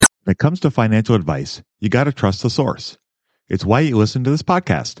When it comes to financial advice, you got to trust the source. It's why you listen to this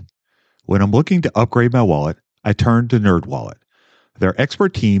podcast. When I'm looking to upgrade my wallet, I turn to NerdWallet. Their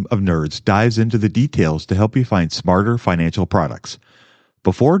expert team of nerds dives into the details to help you find smarter financial products.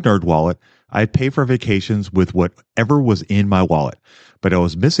 Before NerdWallet, I'd pay for vacations with whatever was in my wallet, but I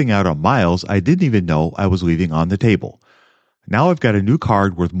was missing out on miles I didn't even know I was leaving on the table. Now I've got a new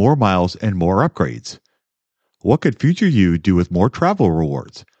card worth more miles and more upgrades. What could future you do with more travel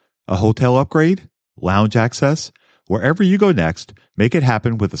rewards? A hotel upgrade? Lounge access? Wherever you go next, make it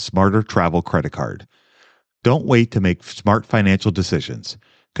happen with a smarter travel credit card. Don't wait to make smart financial decisions.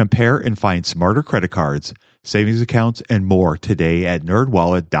 Compare and find smarter credit cards, savings accounts, and more today at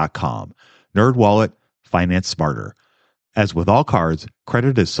nerdwallet.com. NerdWallet, finance smarter. As with all cards,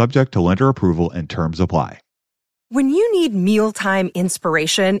 credit is subject to lender approval and terms apply. When you need mealtime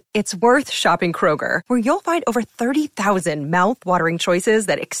inspiration, it's worth shopping Kroger, where you'll find over 30,000 mouth-watering choices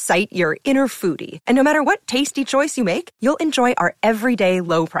that excite your inner foodie. And no matter what tasty choice you make, you'll enjoy our everyday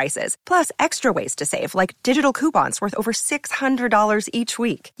low prices, plus extra ways to save, like digital coupons worth over $600 each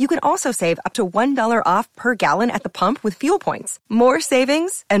week. You can also save up to $1 off per gallon at the pump with fuel points. More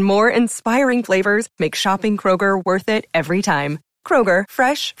savings and more inspiring flavors make shopping Kroger worth it every time. Kroger,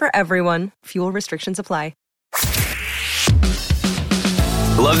 fresh for everyone. Fuel restrictions apply.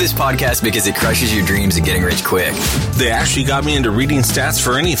 I love this podcast because it crushes your dreams of getting rich quick. They actually got me into reading stats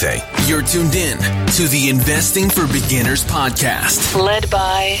for anything. You're tuned in to the Investing for Beginners podcast. Led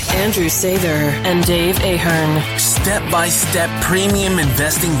by Andrew Sather and Dave Ahern. Step-by-step premium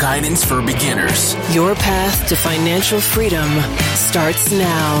investing guidance for beginners. Your path to financial freedom starts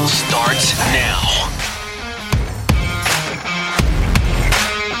now. Starts now.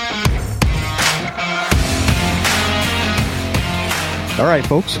 All right,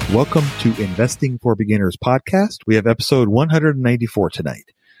 folks, welcome to Investing for Beginners podcast. We have episode 194 tonight.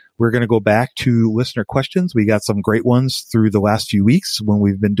 We're going to go back to listener questions. We got some great ones through the last few weeks when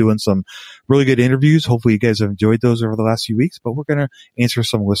we've been doing some really good interviews. Hopefully you guys have enjoyed those over the last few weeks, but we're going to answer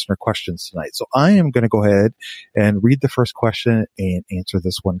some listener questions tonight. So I am going to go ahead and read the first question and answer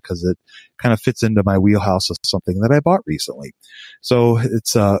this one because it kind of fits into my wheelhouse of something that I bought recently. So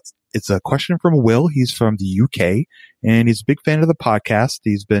it's a question from Will. He's from the UK and he's a big fan of the podcast.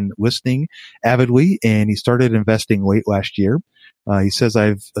 He's been listening avidly and he started investing late last year. He says,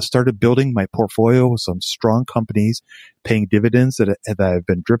 I've started building my portfolio with some strong companies paying dividends that I've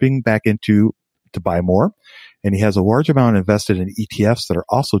been dripping back into to buy more. And he has a large amount invested in ETFs that are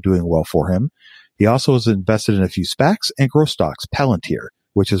also doing well for him. He also has invested in a few SPACs and growth stocks, Palantir,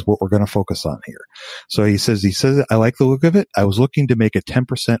 which is what we're going to focus on here. So he says, I like the look of it. I was looking to make a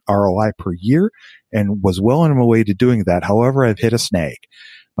 10% ROI per year and was well on my way to doing that. However, I've hit a snag.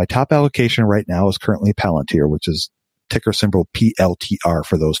 My top allocation right now is currently Palantir, which is ticker symbol PLTR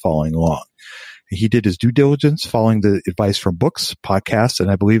for those following along. He did his due diligence following the advice from books, podcasts, and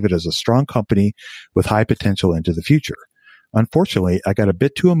I believe it is a strong company with high potential into the future. Unfortunately, I got a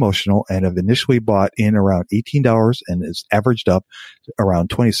bit too emotional and have initially bought in around $18 and is averaged up around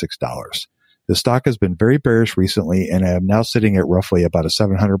 $26. The stock has been very bearish recently, and I am now sitting at roughly about a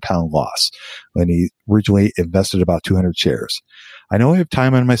 700-pound loss when he originally invested about 200 shares. I know I have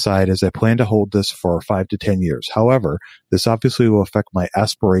time on my side as I plan to hold this for 5 to 10 years. However, this obviously will affect my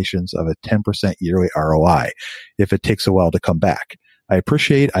aspirations of a 10% yearly ROI if it takes a while to come back. I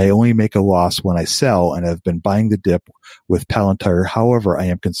appreciate I only make a loss when I sell and have been buying the dip with Palantir. However, I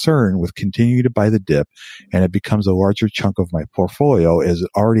am concerned with continuing to buy the dip and it becomes a larger chunk of my portfolio as it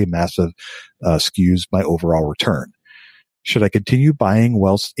already massive skews my overall return. Should I continue buying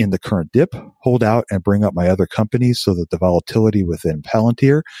whilst in the current dip, hold out and bring up my other companies so that the volatility within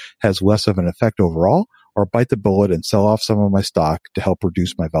Palantir has less of an effect overall, or bite the bullet and sell off some of my stock to help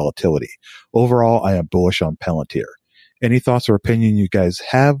reduce my volatility? Overall, I am bullish on Palantir. Any thoughts or opinion you guys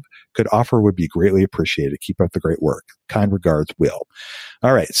could offer would be greatly appreciated. Keep up the great work. Kind regards, Will.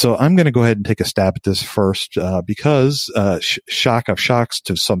 All right. So I'm going to go ahead and take a stab at this first, because, shock of shocks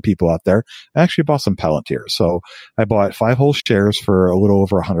to some people out there, I actually bought some Palantir. So I bought 5 whole shares for a little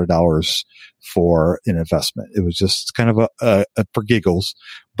over $100 for an investment. It was just kind of a for giggles,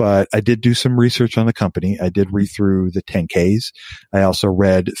 but I did do some research on the company. I did read through the 10Ks. I also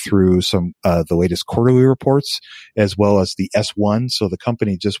read through some, the latest quarterly reports as well as the S1. So the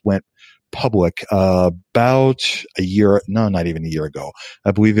company just went public, about a year, no, not even a year ago.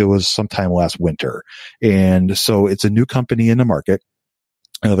 I believe it was sometime last winter. And so it's a new company in the market.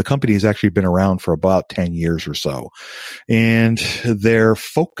 The company has actually been around for about 10 years or so, and their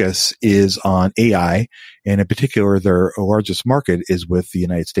focus is on AI And in particular, their largest market is with the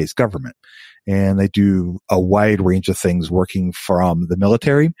United States government. And they do a wide range of things, working from the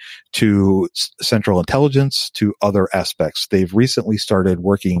military to central intelligence to other aspects. They've recently started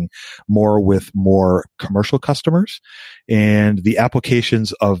working more with more commercial customers, and the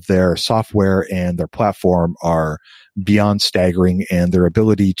applications of their software and their platform are beyond staggering, and their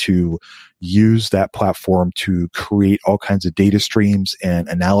ability to use that platform to create all kinds of data streams and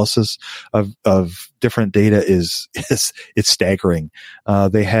analysis of different data is it's staggering.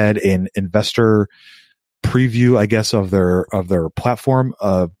 They had an investor preview, I guess, of their platform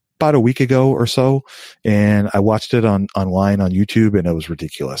about a week ago or so, and I watched it online on YouTube, and it was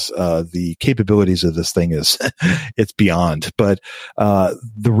ridiculous. The capabilities of this thing is it's beyond. But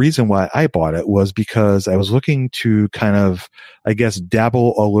the reason why I bought it was because I was looking to kind of, I guess,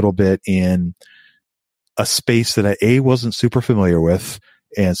 dabble a little bit in a space that I wasn't super familiar with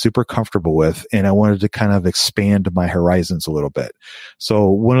and super comfortable with, and I wanted to kind of expand my horizons a little bit. So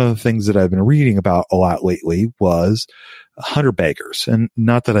one of the things that I've been reading about a lot lately was 100 baggers. And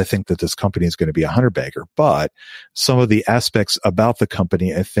not that I think that this company is going to be a 100 bagger, but some of the aspects about the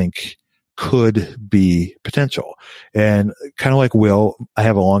company I think could be potential. And kind of like Will, I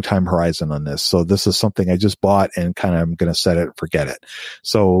have a long time horizon on this. So this is something I just bought and kind of I'm going to set it and forget it.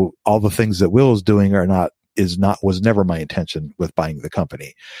 So all the things that Will is doing was never my intention with buying the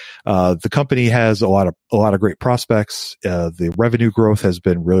company. The company has a lot of great prospects. The revenue growth has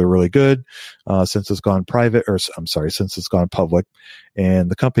been really, really good, since it's gone since it's gone public, and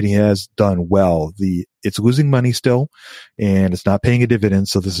the company has done well. It's losing money still, and it's not paying a dividend.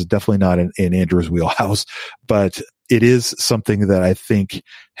 So this is definitely not in Andrew's wheelhouse, but it is something that I think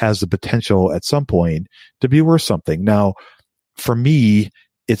has the potential at some point to be worth something. Now, for me,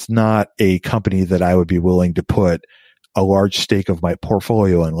 it's not a company that I would be willing to put a large stake of my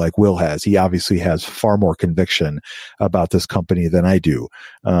portfolio in like Will has. He obviously has far more conviction about this company than I do.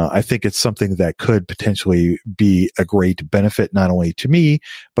 I think it's something that could potentially be a great benefit, not only to me,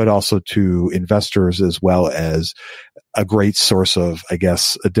 but also to investors, as well as a great source of, I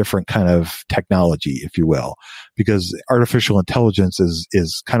guess, a different kind of technology, if you will, because artificial intelligence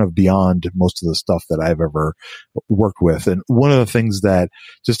is kind of beyond most of the stuff that I've ever worked with. And one of the things that,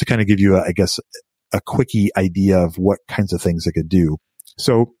 just to kind of give you, I guess, a quickie idea of what kinds of things it could do.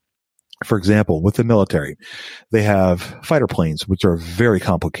 So, for example, with the military, they have fighter planes, which are very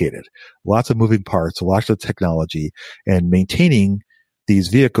complicated, lots of moving parts, lots of technology, and maintaining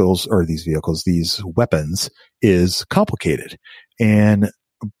these weapons is complicated. And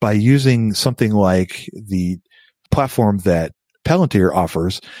by using something like the platform that Palantir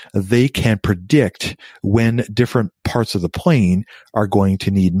offers, they can predict when different parts of the plane are going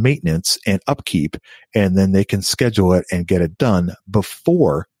to need maintenance and upkeep, and then they can schedule it and get it done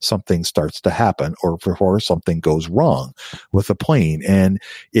before something starts to happen or before something goes wrong with the plane. And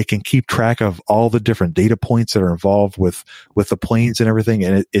it can keep track of all the different data points that are involved with the planes and everything.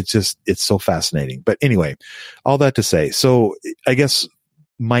 And it's so fascinating. But anyway, all that to say, so I guess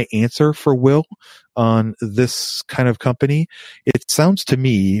my answer for Will on this kind of company, it sounds to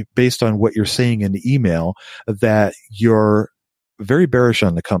me, based on what you're saying in the email, that you're very bearish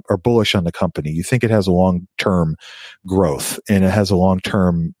on or bullish on the company. You think it has a long-term growth and it has a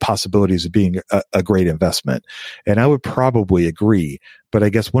long-term possibilities of being a great investment. And I would probably agree. But I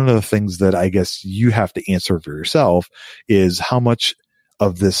guess one of the things that I guess you have to answer for yourself is how much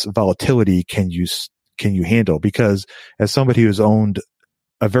of this volatility can you handle? Because as somebody who's owned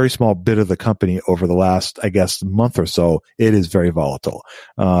a very small bit of the company over the last, I guess, month or so, it is very volatile.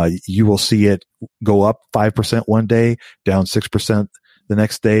 You will see it go up 5% one day, down 6% the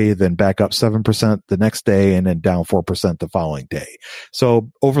next day, then back up 7% the next day, and then down 4% the following day. So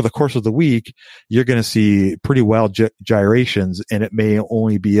over the course of the week, you're going to see pretty wild gyrations, and it may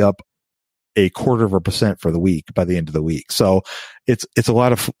only be up 0.25% for the week by the end of the week. So it's a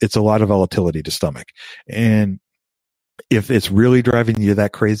lot of volatility to stomach. And if it's really driving you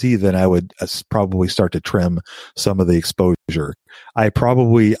that crazy, then I would probably start to trim some of the exposure. I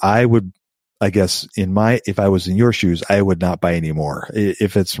would, I guess, if I was in your shoes, I would not buy any more.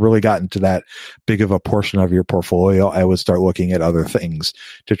 If it's really gotten to that big of a portion of your portfolio, I would start looking at other things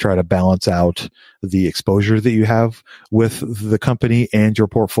to try to balance out the exposure that you have with the company and your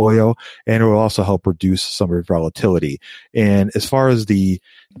portfolio. And it will also help reduce some of your volatility. And as far as the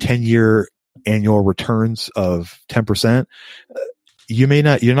 10-year annual returns of 10%,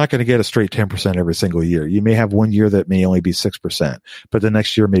 you're not going to get a straight 10% every single year. You may have one year that may only be 6%, but the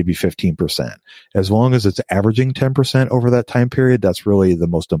next year may be 15%. As long as it's averaging 10% over that time period, that's really the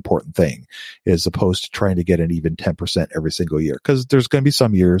most important thing, as opposed to trying to get an even 10% every single year. Because there's going to be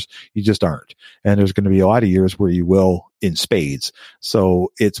some years you just aren't. And there's going to be a lot of years where you will in spades.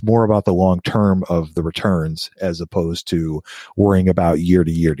 So it's more about the long term of the returns as opposed to worrying about year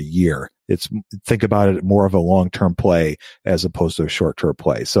to year to year. Think about it more of a long-term play as opposed to a short-term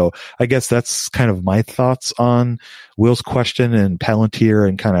play. So I guess that's kind of my thoughts on Will's question and Palantir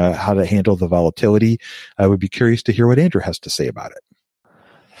and kind of how to handle the volatility. I would be curious to hear what Andrew has to say about it.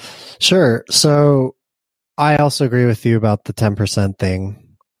 Sure. So I also agree with you about the 10%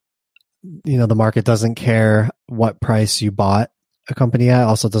 thing. The market doesn't care what price you bought a company at,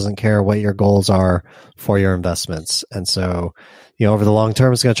 also doesn't care what your goals are for your investments. And so, over the long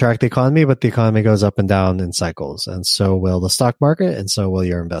term, it's going to track the economy, but the economy goes up and down in cycles. And so will the stock market, and so will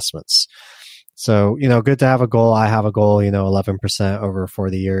your investments. So, good to have a goal. I have a goal, 11% over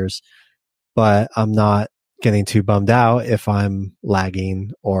 40 years, but I'm not getting too bummed out if I'm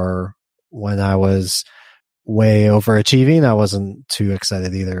lagging, or when I was way overachieving, I wasn't too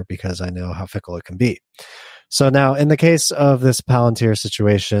excited either, because I know how fickle it can be. So now, in the case of this Palantir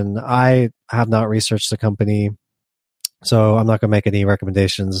situation, I have not researched the company, so I'm not going to make any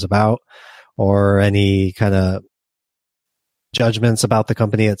recommendations about or any kind of judgments about the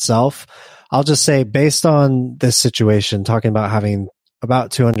company itself. I'll just say, based on this situation, talking about having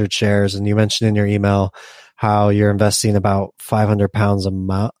about 200 shares, and you mentioned in your email how you're investing about £500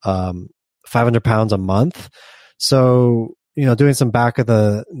 a month. So, doing some back of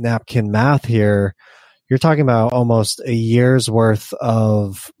the napkin math here, you're talking about almost a year's worth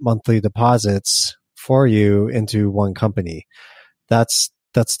of monthly deposits for you into one company. That's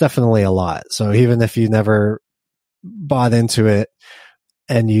definitely a lot. So even if you never bought into it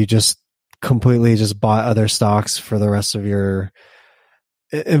and you just completely just bought other stocks for the rest of your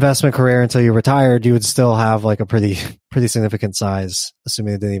investment career until you retired, you would still have like a pretty significant size,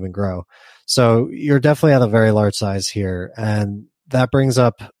 assuming it didn't even grow. So you're definitely at a very large size here. And that brings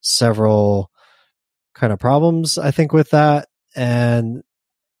up several kind of problems, I think, with that. And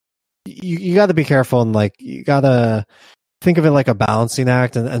you got to be careful, and you got to think of it like a balancing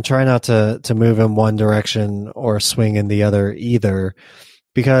act, and try not to move in one direction or swing in the other either,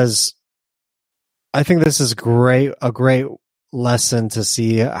 because I think this is a great lesson to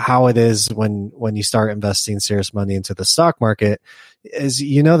see how it is when you start investing serious money into the stock market. Is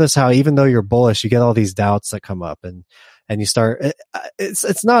this, how even though you're bullish, you get all these doubts that come up, and you start,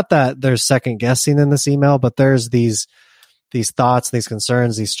 it's not that there's second guessing in this email, but there's these thoughts, these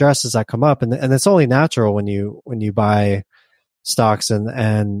concerns, these stresses that come up. And it's only natural when you buy stocks,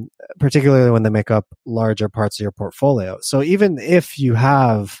 and particularly when they make up larger parts of your portfolio. So even if you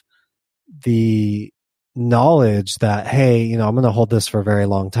have the knowledge that, hey, I'm going to hold this for a very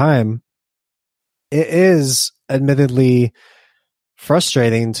long time, it is admittedly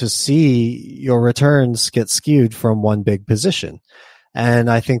frustrating to see your returns get skewed from one big position. And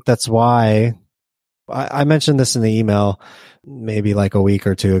I think that's why I mentioned this in the email maybe like a week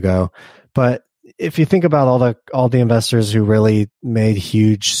or two ago. But if you think about all the investors who really made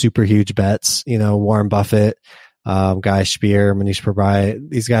super huge bets, Warren Buffett, Guy Spier, Manish Prabhai,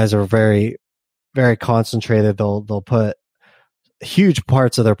 these guys are very, very concentrated. They'll put huge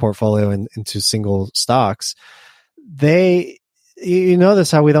parts of their portfolio into single stocks. You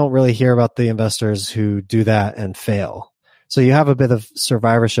notice how we don't really hear about the investors who do that and fail. So you have a bit of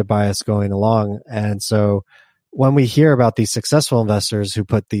survivorship bias going along. And so when we hear about these successful investors who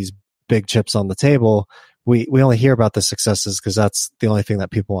put these big chips on the table, we only hear about the successes because that's the only thing that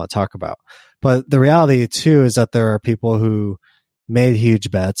people want to talk about. But the reality too is that there are people who made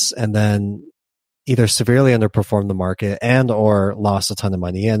huge bets and then either severely underperformed the market and or lost a ton of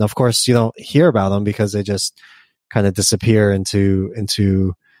money. And of course, you don't hear about them because they just kind of disappear into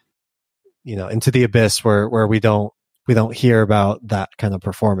the abyss where we don't hear about that kind of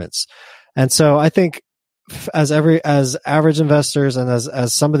performance. And so I think as average investors and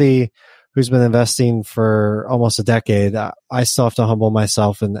as somebody who's been investing for almost a decade, I still have to humble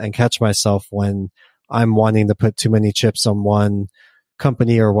myself and catch myself when I'm wanting to put too many chips on one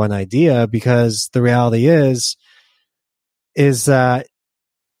company or one idea, because the reality is that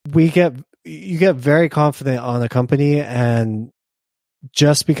you get very confident on a company, and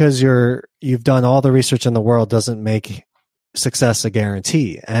just because you've done all the research in the world doesn't make success a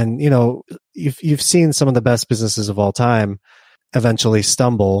guarantee. And you've seen some of the best businesses of all time eventually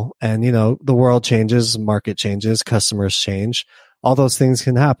stumble, and the world changes, market changes, customers change, all those things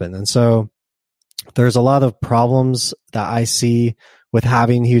can happen. And so there's a lot of problems that I see with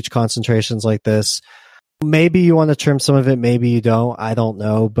having huge concentrations like this. Maybe you want to trim some of it, maybe you don't. I don't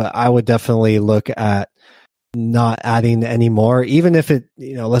know, but I would definitely look at not adding any more, even if it,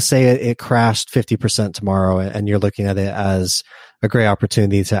 let's say it crashed 50% tomorrow and you're looking at it as a great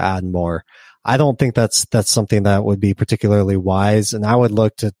opportunity to add more. I don't think that's something that would be particularly wise. And I would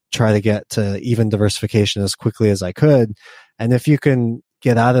look to try to get to even diversification as quickly as I could. And if you can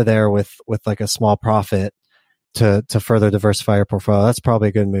get out of there with like a small profit to further diversify your portfolio, that's probably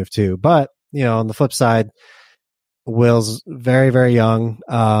a good move too. But, on the flip side, Will's very, very young,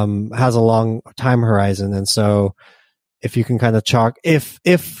 has a long time horizon. And so if you can kind of chalk, if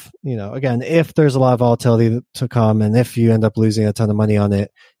there's a lot of volatility to come and if you end up losing a ton of money on it,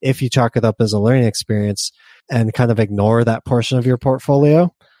 if you chalk it up as a learning experience and kind of ignore that portion of your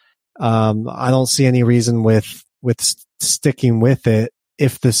portfolio, I don't see any reason with sticking with it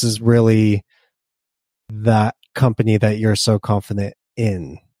if this is really that company that you're so confident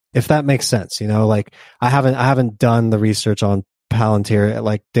in. If that makes sense, like I haven't done the research on Palantir.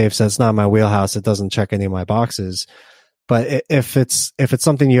 Like Dave says, it's not my wheelhouse. It doesn't check any of my boxes. But if it's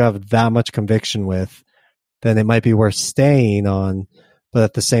something you have that much conviction with, then it might be worth staying on. But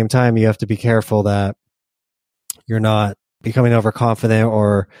at the same time, you have to be careful that you're not becoming overconfident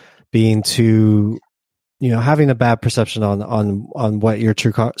or being too, having a bad perception on what your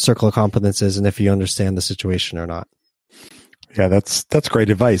true circle of competence is and if you understand the situation or not. Yeah, that's great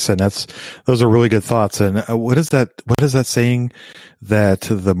advice, and those are really good thoughts. And what is that saying that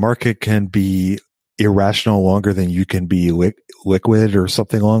the market can be irrational longer than you can be liquid or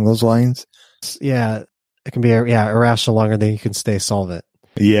something along those lines? Yeah, it can be irrational longer than you can stay solvent.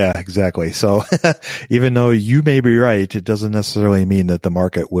 Yeah, exactly. So even though you may be right, it doesn't necessarily mean that the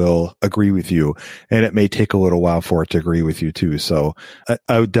market will agree with you, and it may take a little while for it to agree with you too. So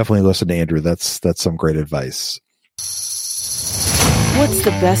I would definitely listen to Andrew. That's some great advice. What's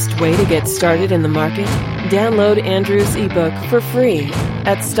the best way to get started in the market? Download Andrew's ebook for free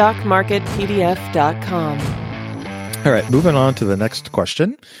at stockmarketpdf.com. All right, moving on to the next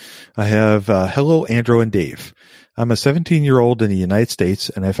question. I have, hello, Andrew and Dave. I'm a 17-year-old in the United States,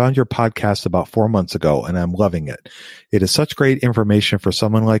 and I found your podcast about 4 months ago, and I'm loving it. It is such great information for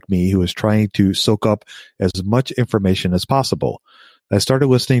someone like me who is trying to soak up as much information as possible. I started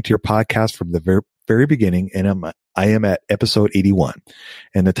listening to your podcast from the very beginning, and I am at episode 81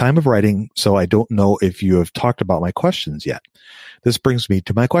 and the time of writing, so I don't know if you have talked about my questions yet. This brings me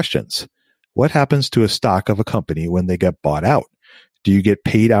to my questions. What happens to a stock of a company when they get bought out? Do you get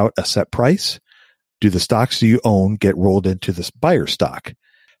paid out a set price? Do the stocks you own get rolled into this buyer stock?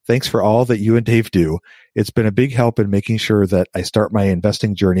 Thanks for all that you and Dave do. It's been a big help in making sure that I start my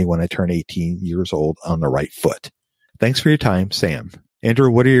investing journey when I turn 18 years old on the right foot. Thanks for your time, Sam. Andrew,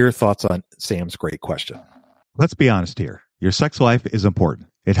 what are your thoughts on Sam's great question? Let's be honest here. Your sex life is important.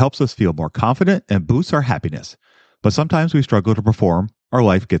 It helps us feel more confident and boosts our happiness. But sometimes we struggle to perform. Our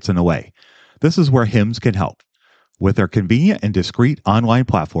life gets in the way. This is where Hims can help. With their convenient and discreet online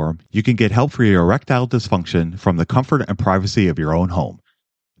platform, you can get help for your erectile dysfunction from the comfort and privacy of your own home.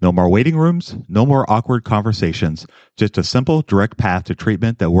 No more waiting rooms, no more awkward conversations, just a simple, direct path to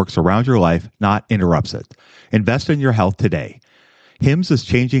treatment that works around your life, not interrupts it. Invest in your health today. Hims is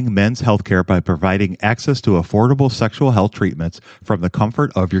changing men's healthcare by providing access to affordable sexual health treatments from the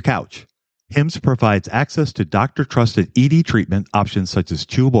comfort of your couch. Hims provides access to doctor-trusted ED treatment options such as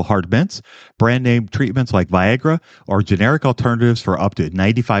chewable hard mints, brand-name treatments like Viagra, or generic alternatives for up to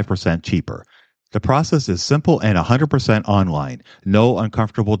 95% cheaper. The process is simple and 100% online. No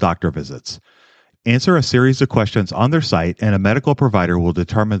uncomfortable doctor visits. Answer a series of questions on their site, and a medical provider will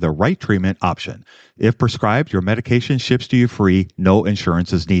determine the right treatment option. If prescribed, your medication ships to you free. No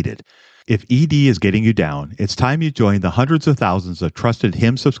insurance is needed. If ED is getting you down, it's time you join the hundreds of thousands of trusted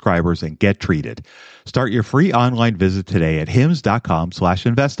Hims subscribers and get treated. Start your free online visit today at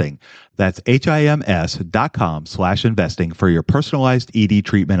hims.com/investing. That's HIMS.com/investing for your personalized ED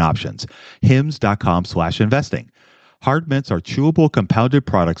treatment options. hims.com/investing. Hard mints are chewable compounded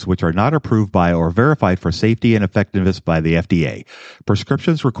products which are not approved by or verified for safety and effectiveness by the FDA.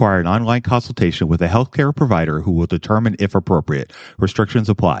 Prescriptions require an online consultation with a healthcare provider who will determine if appropriate. Restrictions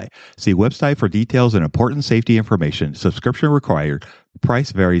apply. See website for details and important safety information. Subscription required.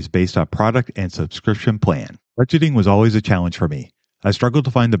 Price varies based on product and subscription plan. Budgeting was always a challenge for me. I struggled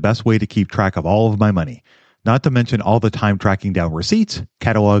to find the best way to keep track of all of my money. Not to mention all the time tracking down receipts,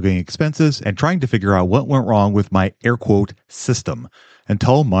 cataloging expenses, and trying to figure out what went wrong with my air quote system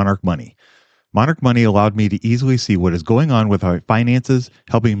until Monarch Money. Monarch Money allowed me to easily see what is going on with my finances,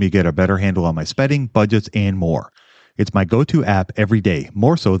 helping me get a better handle on my spending, budgets, and more. It's my go-to app every day,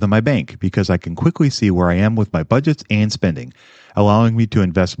 more so than my bank, because I can quickly see where I am with my budgets and spending, allowing me to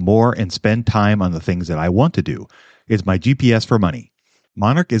invest more and spend time on the things that I want to do. It's my GPS for money.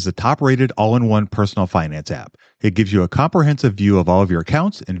 Monarch is the top-rated all-in-one personal finance app. It gives you a comprehensive view of all of your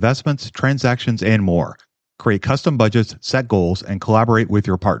accounts, investments, transactions, and more. Create custom budgets, set goals, and collaborate with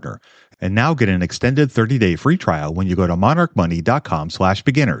your partner. And now get an extended 30-day free trial when you go to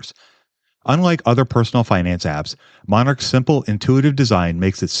monarchmoney.com/beginners. Unlike other personal finance apps, Monarch's simple, intuitive design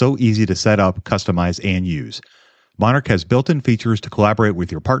makes it so easy to set up, customize, and use. Monarch has built-in features to collaborate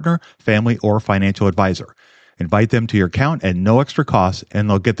with your partner, family, or financial advisor. Invite them to your account at no extra cost, and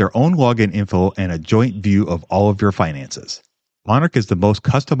they'll get their own login info and a joint view of all of your finances. Monarch is the most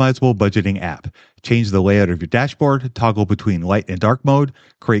customizable budgeting app. Change the layout of your dashboard, toggle between light and dark mode,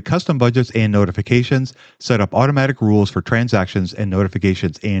 create custom budgets and notifications, set up automatic rules for transactions and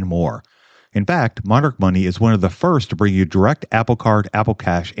notifications, and more. In fact, Monarch Money is one of the first to bring you direct Apple Card, Apple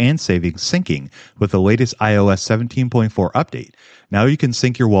Cash, and savings syncing with the latest iOS 17.4 update. Now you can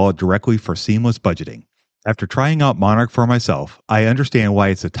sync your wallet directly for seamless budgeting. After trying out Monarch for myself, I understand why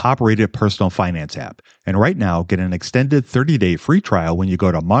it's a top-rated personal finance app. And right now, get an extended 30-day free trial when you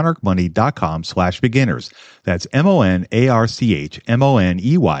go to monarchmoney.com/beginners. That's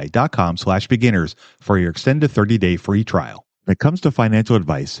monarchmoney.com/beginners for your extended 30-day free trial. When it comes to financial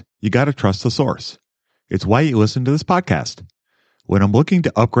advice, you got to trust the source. It's why you listen to this podcast. When I'm looking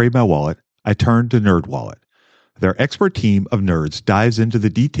to upgrade my wallet, I turn to NerdWallet. Their expert team of nerds dives into the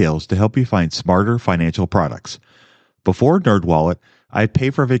details to help you find smarter financial products. Before NerdWallet, I'd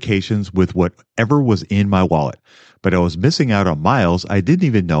pay for vacations with whatever was in my wallet, but I was missing out on miles I didn't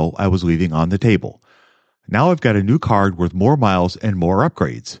even know I was leaving on the table. Now I've got a new card worth more miles and more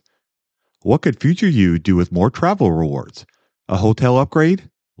upgrades. What could future you do with more travel rewards? A hotel upgrade?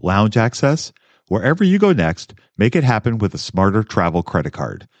 Lounge access? Wherever you go next, make it happen with a smarter travel credit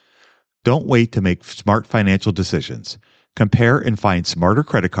card. Don't wait to make smart financial decisions. Compare and find smarter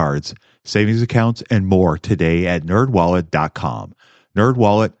credit cards, savings accounts, and more today at nerdwallet.com.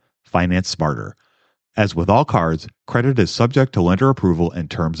 NerdWallet, finance smarter. As with all cards, credit is subject to lender approval and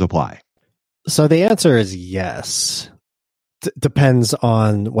terms apply. So the answer is yes. Depends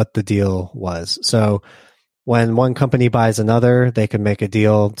on what the deal was. So when one company buys another, they can make a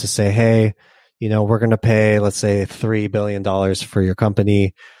deal to say, hey, we're going to pay, let's say, $3 billion for your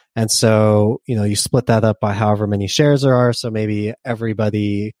company. And so, you split that up by however many shares there are. So maybe every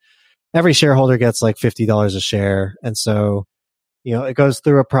shareholder gets like $50 a share. And so, it goes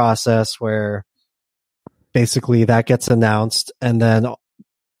through a process where basically that gets announced, and then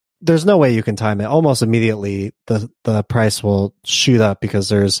there's no way you can time it. Almost immediately, the price will shoot up because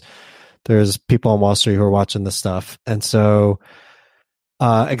there's people on Wall Street who are watching this stuff. And so,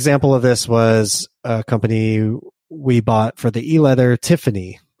 example of this was a company we bought for the e-leather,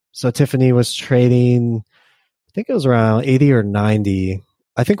 Tiffany. So Tiffany was trading, I think it was around 80 or 90.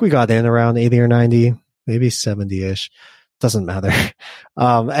 I think we got in around 80 or 90, maybe 70-ish. Doesn't matter.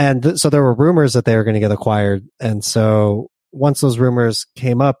 And so there were rumors that they were going to get acquired. And so once those rumors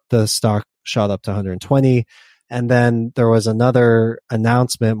came up, the stock shot up to 120. And then there was another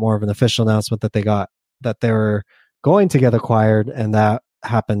announcement, more of an official announcement that they were going to get acquired. And that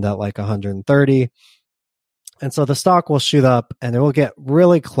happened at like 130. And so the stock will shoot up and it will get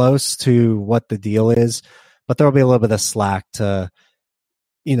really close to what the deal is, but there will be a little bit of slack to,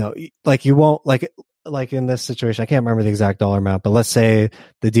 like you won't like in this situation, I can't remember the exact dollar amount, but let's say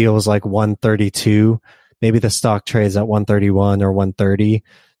the deal was like 132, maybe the stock trades at 131 or 130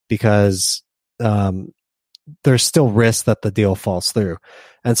 because there's still risk that the deal falls through.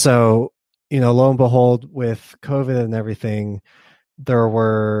 And so, lo and behold, with COVID and everything, there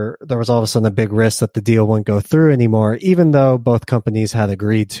was all of a sudden a big risk that the deal wouldn't go through anymore, even though both companies had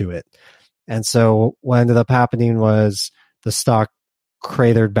agreed to it. And so what ended up happening was the stock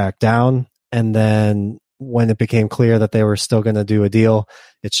cratered back down. And then when it became clear that they were still going to do a deal,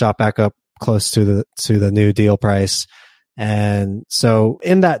 it shot back up close to the new deal price. And so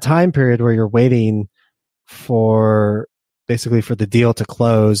in that time period where you're waiting for the deal to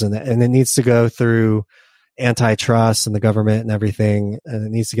close and it needs to go through antitrust and the government and everything, and it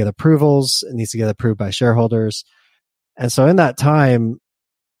needs to get approvals. It needs to get approved by shareholders. And so in that time,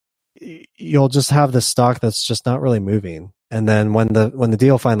 you'll just have the stock that's just not really moving. And then when the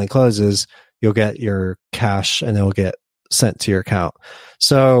deal finally closes, you'll get your cash and it'll get sent to your account.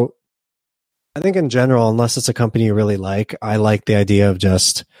 So I think in general, unless it's a company you really like, I like the idea of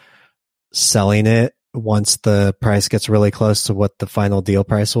just selling it once the price gets really close to what the final deal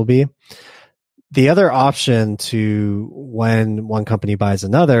price will be. The other option to when one company buys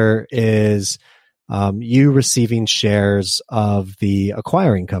another is you receiving shares of the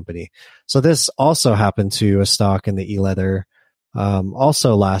acquiring company. So this also happened to a stock in the e-letter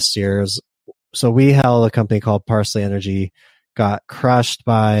also last year. So we held a company called Parsley Energy, got crushed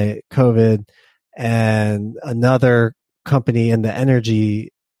by COVID, and another company in the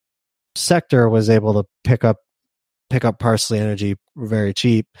energy sector was able to pick up Parsley Energy very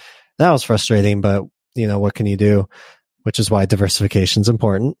cheap. That was frustrating, but what can you do? Which is why diversification is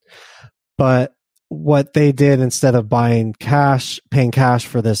important. But what they did, instead of paying cash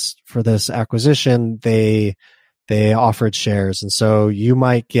for this acquisition, they offered shares. And so you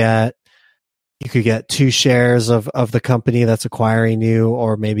could get 2 shares of the company that's acquiring you,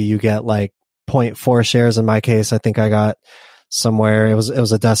 or maybe you get like 0.4 shares. In my case, I think I got somewhere, it was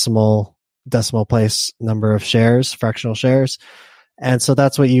a decimal place number of shares, fractional shares. And so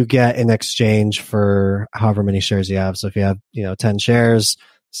that's what you get in exchange for however many shares you have. So if you have, 10 shares,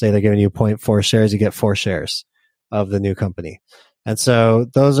 say they're giving you 0.4 shares, you get 4 shares of the new company. And so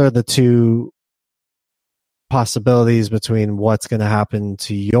those are the 2 possibilities between what's going to happen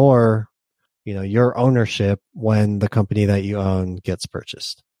to your ownership when the company that you own gets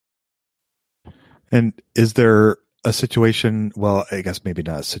purchased. And is there a situation, well, I guess maybe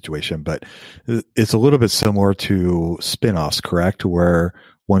not a situation, but it's a little bit similar to spin-offs, correct? Where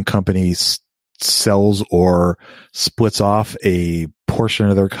one company sells or splits off a portion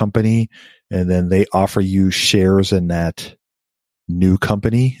of their company, and then they offer you shares in that new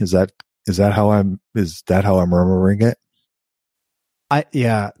company. Is that how I'm remembering it?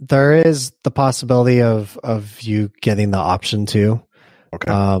 There is the possibility of you getting the option to.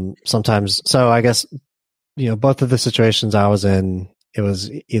 Okay. Sometimes, so I guess, both of the situations I was in, it was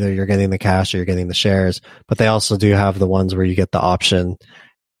either you're getting the cash or you're getting the shares, but they also do have the ones where you get the option,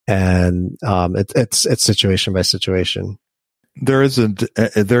 and it's situation by situation. There is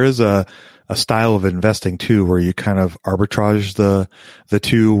a style of investing too, where you kind of arbitrage the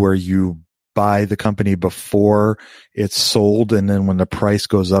two, where you buy the company before it's sold, and then when the price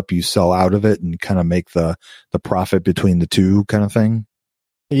goes up, you sell out of it and kind of make the profit between the two, kind of thing.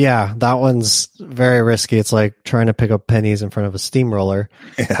 Yeah, that one's very risky. It's like trying to pick up pennies in front of a steamroller.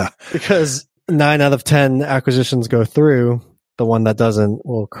 Yeah. Because 9 out of 10 acquisitions go through. The one that doesn't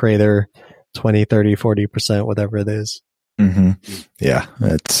will crater 20, 30, 40%, whatever it is. Mm-hmm. Yeah,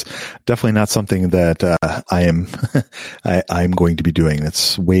 it's definitely not something that I'm going to be doing.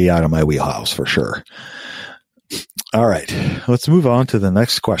 It's way out of my wheelhouse for sure. All right, let's move on to the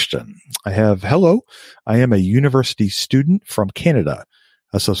next question. I have, hello, I am a university student from Canada,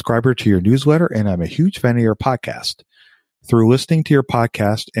 a subscriber to your newsletter, and I'm a huge fan of your podcast. Through listening to your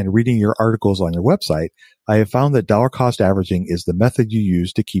podcast and reading your articles on your website, I have found that dollar cost averaging is the method you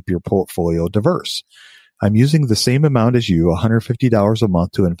use to keep your portfolio diverse. I'm using the same amount as you, $150 a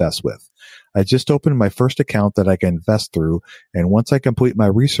month, to invest with. I just opened my first account that I can invest through, and once I complete my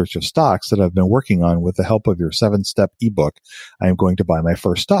research of stocks that I've been working on with the help of your 7-step ebook, I am going to buy my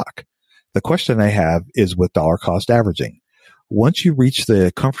first stock. The question I have is with dollar cost averaging. Once you reach the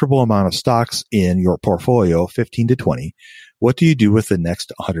comfortable amount of stocks in your portfolio, 15 to 20, what do you do with the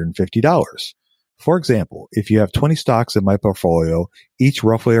next $150? For example, if you have 20 stocks in my portfolio, each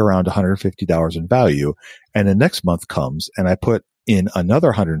roughly around $150 in value, and the next month comes and I put in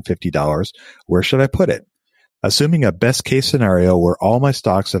another $150, where should I put it? Assuming a best case scenario where all my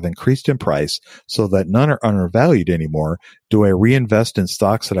stocks have increased in price so that none are undervalued anymore, do I reinvest in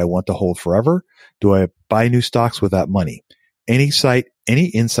stocks that I want to hold forever? Do I buy new stocks with that money? Any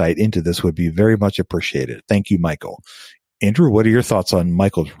insight into this would be very much appreciated. Thank you, Michael. Andrew, what are your thoughts on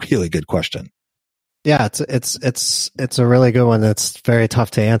Michael's really good question? Yeah, it's a really good one. It's very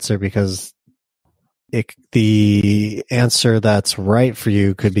tough to answer because the answer that's right for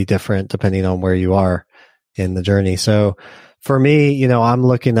you could be different depending on where you are in the journey. So for me, I'm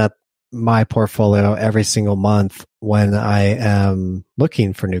looking at my portfolio every single month when I am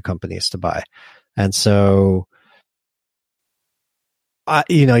looking for new companies to buy. And so,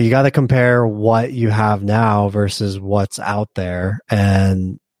 you got to compare what you have now versus what's out there.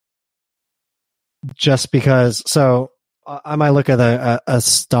 And just because, so I might look at a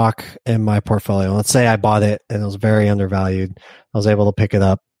stock in my portfolio. Let's say I bought it and it was very undervalued. I was able to pick it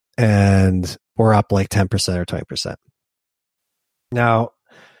up and we're up like 10% or 20%. Now,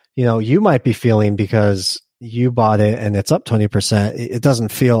 you might be feeling because you bought it and it's up 20%, it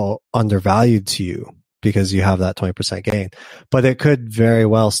doesn't feel undervalued to you because you have that 20% gain, but it could very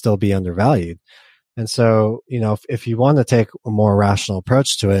well still be undervalued. And so, if you want to take a more rational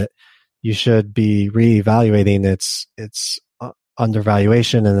approach to it, you should be reevaluating its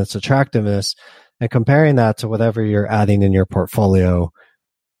undervaluation and its attractiveness and comparing that to whatever you're adding in your portfolio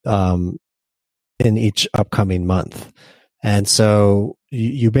in each upcoming month. And so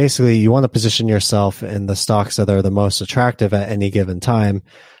you basically, you want to position yourself in the stocks that are the most attractive at any given time.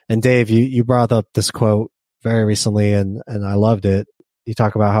 And Dave, you brought up this quote very recently, and I loved it. You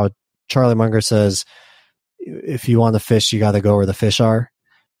talk about how Charlie Munger says, if you want to fish, you got to go where the fish are.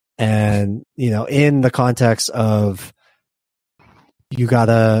 And, in the context of you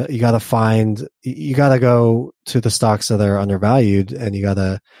gotta go to the stocks that are undervalued, and you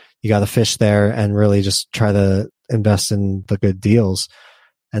gotta fish there and really just try to invest in the good deals.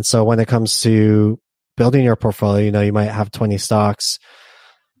 And so when it comes to building your portfolio, you might have 20 stocks,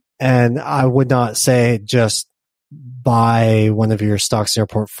 and I would not say just buy one of your stocks in your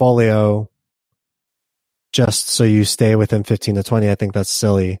portfolio just so you stay within 15 to 20. I think that's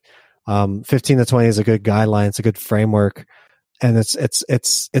silly. 15 to 20 is a good guideline. It's a good framework. And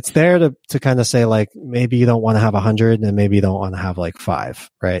it's there to kind of say, like, maybe you don't want to have 100 and maybe you don't want to have like 5,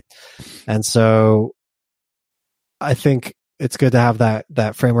 right? And so I think it's good to have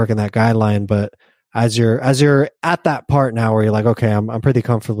that framework and that guideline. But as you're at that part now where you're like, okay, I'm pretty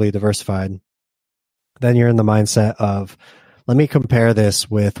comfortably diversified, then you're in the mindset of, let me compare this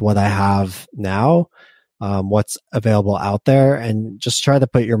with what I have now, what's available out there, and just try to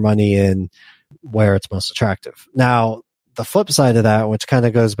put your money in where it's most attractive. Now, the flip side of that, which kind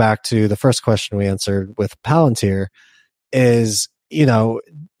of goes back to the first question we answered with Palantir, is,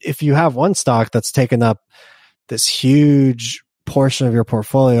 if you have one stock that's taken up this huge portion of your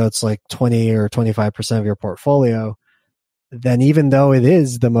portfolio, it's like 20 or 25% of your portfolio, then even though it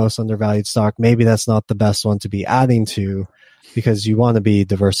is the most undervalued stock, maybe that's not the best one to be adding to, because you want to be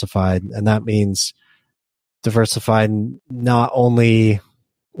diversified. And that means diversified not only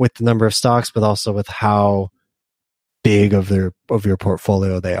with the number of stocks, but also with how big of your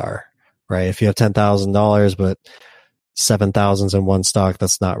portfolio they are, right? If you have $10,000, but 7,000's in one stock,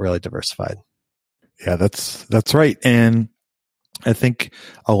 that's not really diversified. Yeah, that's right. And I think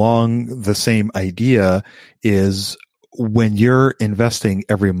along the same idea is, when you're investing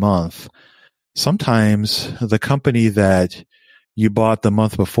every month, sometimes the company that you bought the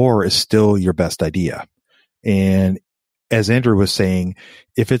month before is still your best idea. And as Andrew was saying,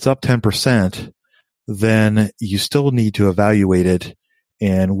 if it's up 10%, then you still need to evaluate it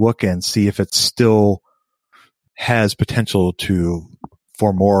and look and see if it still has potential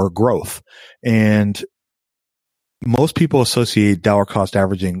for more growth. And most people associate dollar cost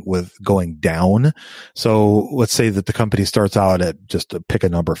averaging with going down. So let's say that the company starts out at, just to pick a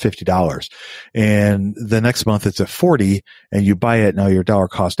number, $50, and the next month it's at 40, and you buy it. Now your dollar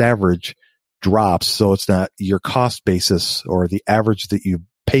cost average drops. So it's not your cost basis, or the average that you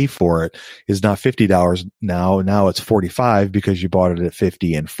pay for it is not $50 now. Now it's 45 because you bought it at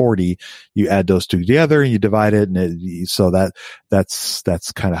 50 and 40. You add those two together and you divide it. And so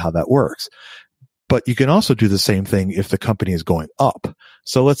that's kind of how that works. But you can also do the same thing if the company is going up.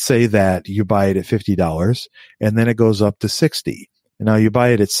 So let's say that you buy it at $50 and then it goes up to 60. And now you buy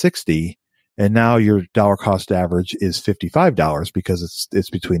it at 60, and now your dollar cost average is $55 because it's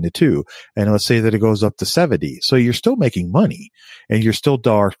between the two. And let's say that it goes up to 70. So you're still making money and you're still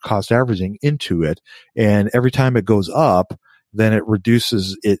dollar cost averaging into it. And every time it goes up, then it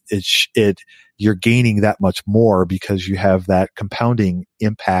reduces it. You're gaining that much more because you have that compounding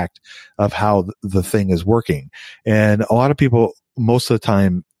impact of how the thing is working. And a lot of people, most of the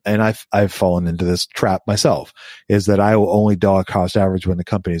time, and I've fallen into this trap myself, is that I will only dollar cost average when the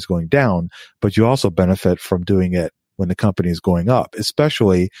company is going down, but you also benefit from doing it when the company is going up,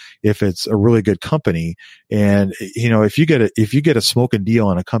 especially if it's a really good company. And, if you get a smoking deal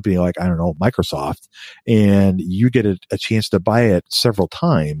on a company like, I don't know, Microsoft, and you get a chance to buy it several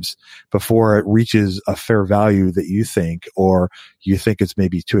times before it reaches a fair value that you think, or you think it's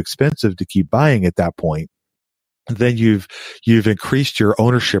maybe too expensive to keep buying at that point, then you've increased your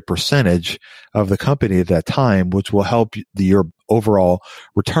ownership percentage of the company at that time, which will help your overall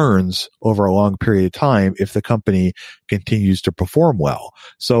returns over a long period of time if the company continues to perform well.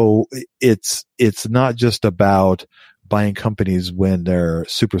 So it's not just about buying companies when they're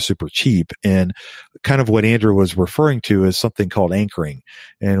super, super cheap. And kind of what Andrew was referring to is something called anchoring.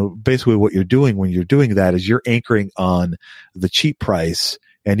 And basically what you're doing when you're doing that is you're anchoring on the cheap price.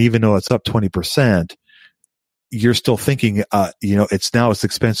 And even though it's up 20%, you're still thinking, it's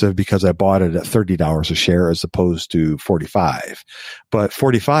expensive because I bought it at $30 a share as opposed to 45. But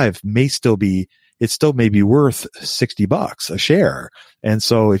 45 may still be worth $60 a share. And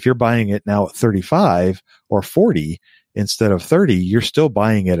so if you're buying it now at 35 or 40 instead of 30, you're still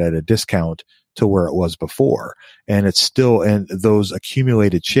buying it at a discount to where it was before. And and those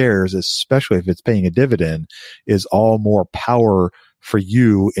accumulated shares, especially if it's paying a dividend, is all more power for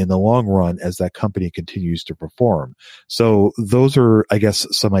you in the long run as that company continues to perform. So those are, I guess,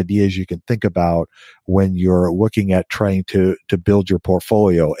 some ideas you can think about when you're looking at trying to build your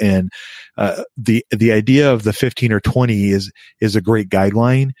portfolio. And the idea of the 15 or 20 is a great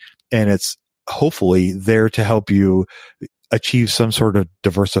guideline, and it's hopefully there to help you achieve some sort of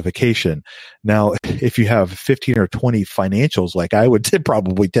diversification. Now, if you have 15 or 20 financials, like I would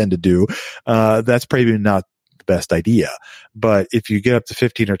probably tend to do, that's probably not the best idea. But if you get up to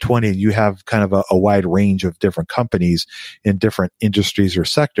 15 or 20 and you have kind of a wide range of different companies in different industries or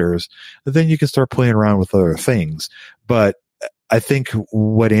sectors, then you can start playing around with other things. But I think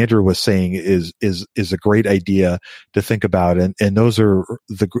what Andrew was saying is a great idea to think about. And those are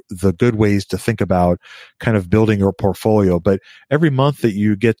the good ways to think about kind of building your portfolio. But every month that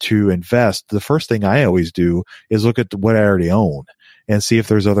you get to invest, the first thing I always do is look at what I already own and see if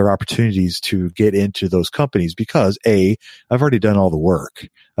there's other opportunities to get into those companies, because I've already done all the work.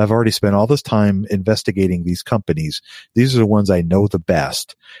 I've already spent all this time investigating these companies. These are the ones I know the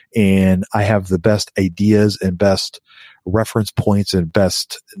best, and I have the best ideas and best reference points and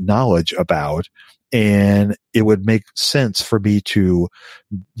best knowledge about. And it would make sense for me to,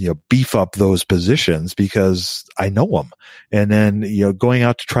 beef up those positions because I know them. And then, going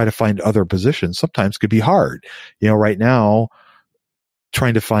out to try to find other positions sometimes could be hard. Right now,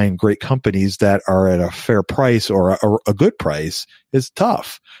 trying to find great companies that are at a fair price or a good price is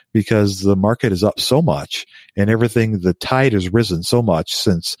tough because the market is up so much and the tide has risen so much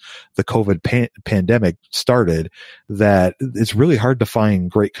since the COVID pandemic started that it's really hard to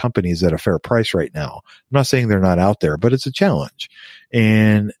find great companies at a fair price right now. I'm not saying they're not out there, but it's a challenge.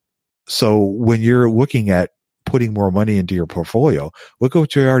 And so when you're looking at putting more money into your portfolio, look at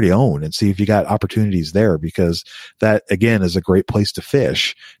what you already own and see if you got opportunities there, because that again is a great place to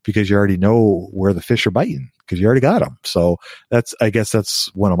fish because you already know where the fish are biting because you already got them. So I guess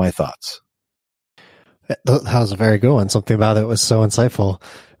that's one of my thoughts. That was a very good one. Something about it was so insightful.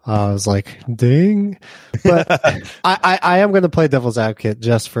 I was like, ding. But I am going to play devil's advocate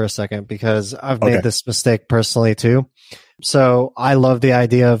just for a second because I've made this mistake personally too. So I love the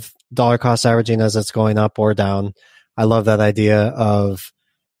idea of dollar cost averaging as it's going up or down. I love that idea of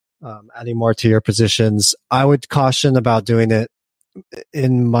adding more to your positions. I would caution about doing it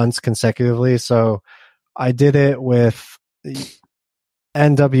in months consecutively. So I did it with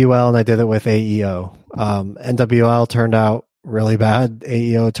NWL and I did it with AEO. NWL turned out really bad.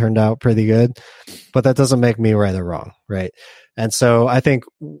 AEO turned out pretty good, but that doesn't make me right or wrong, right? And so I think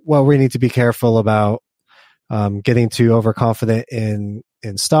what we need to be careful about getting too overconfident in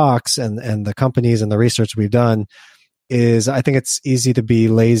stocks and the companies and the research we've done is I think it's easy to be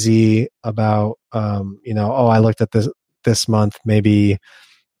lazy about, I looked at this month, maybe,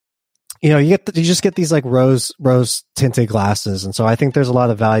 you just get these like rose tinted glasses. And so I think there's a lot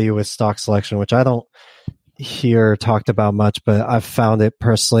of value with stock selection, which I don't hear talked about much, but I've found it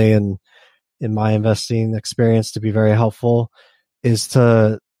personally and in my investing experience to be very helpful, is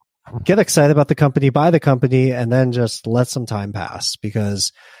to get excited about the company, buy the company, and then just let some time pass,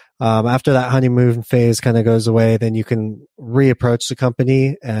 because after that honeymoon phase kind of goes away, then you can reapproach the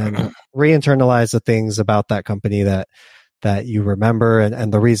company and re-internalize the things about that company that you remember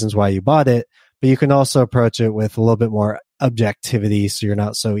and the reasons why you bought it. But you can also approach it with a little bit more objectivity, so you're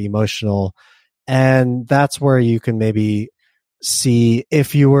not so emotional. And that's where you can maybe see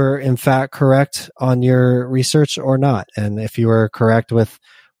if you were in fact correct on your research or not, and if you were correct with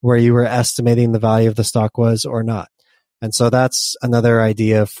where you were estimating the value of the stock was or not. And so that's another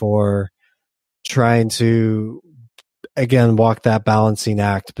idea for trying to, again, walk that balancing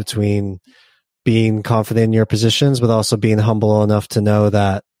act between being confident in your positions, but also being humble enough to know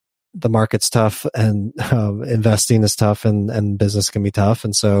that the market's tough and investing is tough and business can be tough.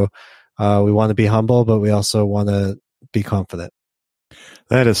 And so we want to be humble, but we also want to be confident.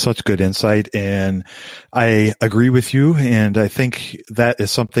 That is such good insight, and I agree with you. And I think that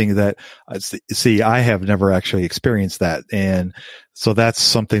is something that, I have never actually experienced that, and so that's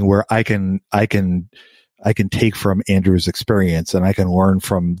something where I can take from Andrew's experience, and I can learn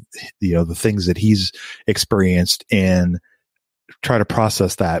from the things that he's experienced and try to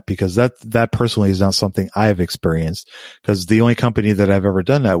process that, because that personally is not something I've experienced, because the only company that I've ever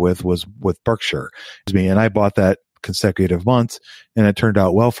done that with was with Berkshire, and I bought that consecutive months and it turned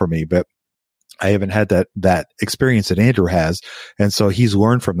out well for me, but I haven't had that experience that Andrew has. And so he's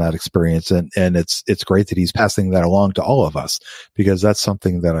learned from that experience, and it's great that he's passing that along to all of us, because that's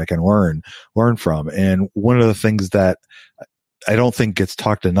something that I can learn from. And one of the things that I don't think gets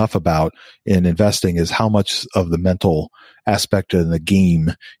talked enough about in investing is how much of the mental aspect of the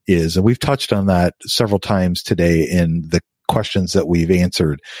game is. And we've touched on that several times today in the questions that we've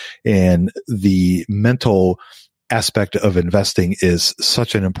answered. And the mental aspect of investing is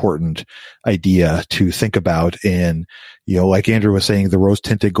such an important idea to think about. And, like Andrew was saying, the rose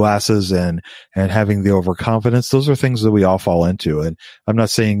tinted glasses and having the overconfidence, those are things that we all fall into. And I'm not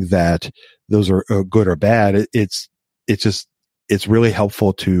saying that those are good or bad. It's really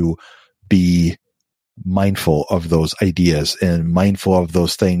helpful to be mindful of those ideas and mindful of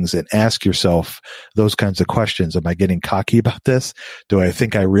those things and ask yourself those kinds of questions. Am I getting cocky about this? Do I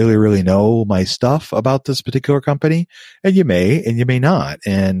think I really, really know my stuff about this particular company? And you may, and you may not.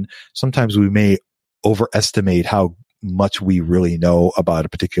 And sometimes we may overestimate how much we really know about a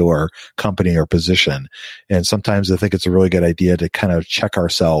particular company or position. And sometimes I think it's a really good idea to kind of check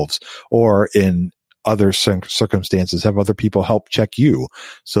ourselves, or in other circumstances, have other people help check you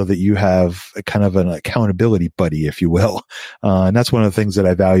so that you have a kind of an accountability buddy, if you will. And that's one of the things that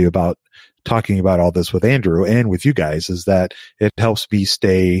I value about talking about all this with Andrew and with you guys, is that it helps me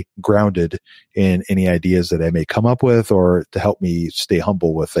stay grounded in any ideas that I may come up with, or to help me stay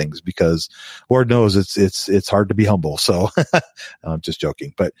humble with things, because Lord knows it's hard to be humble. So I'm just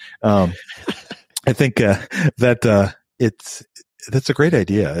joking, but I think that's a great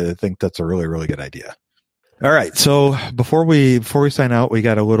idea. I think that's a really, really good idea. All right. So before we sign out, we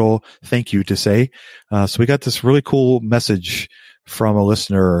got a little thank you to say. So we got this really cool message from a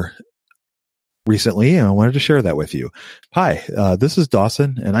listener recently, and I wanted to share that with you. Hi, this is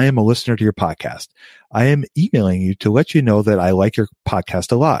Dawson, and I am a listener to your podcast. I am emailing you to let you know that I like your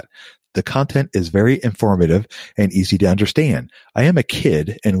podcast a lot. The content is very informative and easy to understand. I am a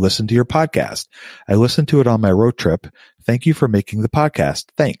kid and listen to your podcast. I listened to it on my road trip. Thank you for making the podcast.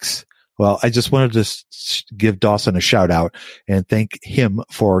 Thanks. Well, I just wanted to give Dawson a shout out and thank him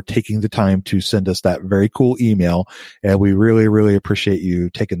for taking the time to send us that very cool email. And we really, really appreciate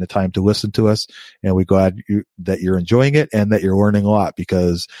you taking the time to listen to us. And we're glad that you're enjoying it and that you're learning a lot,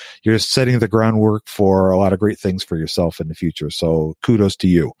 because you're setting the groundwork for a lot of great things for yourself in the future. So kudos to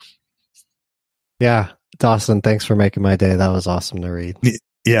you. Yeah, Dawson, thanks for making my day. That was awesome to read.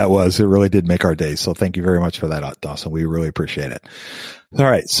 Yeah, it was. It really did make our day. So thank you very much for that, Dawson. We really appreciate it. All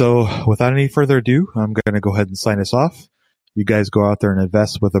right. So without any further ado, I'm going to go ahead and sign us off. You guys go out there and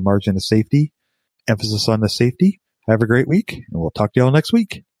invest with a margin of safety, emphasis on the safety. Have a great week, and we'll talk to you all next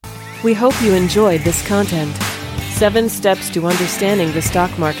week. We hope you enjoyed this content. 7 Steps to Understanding the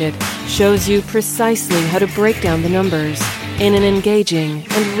Stock Market shows you precisely how to break down the numbers in an engaging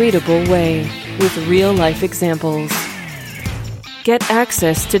and readable way with real-life examples. Get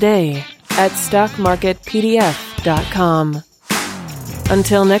access today at stockmarketpdf.com.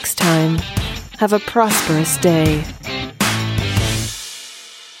 Until next time, have a prosperous day.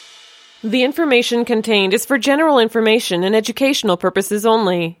 The information contained is for general information and educational purposes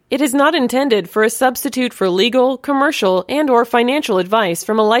only. It is not intended for a substitute for legal, commercial, and/or financial advice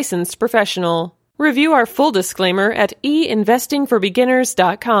from a licensed professional. Review our full disclaimer at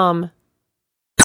einvestingforbeginners.com.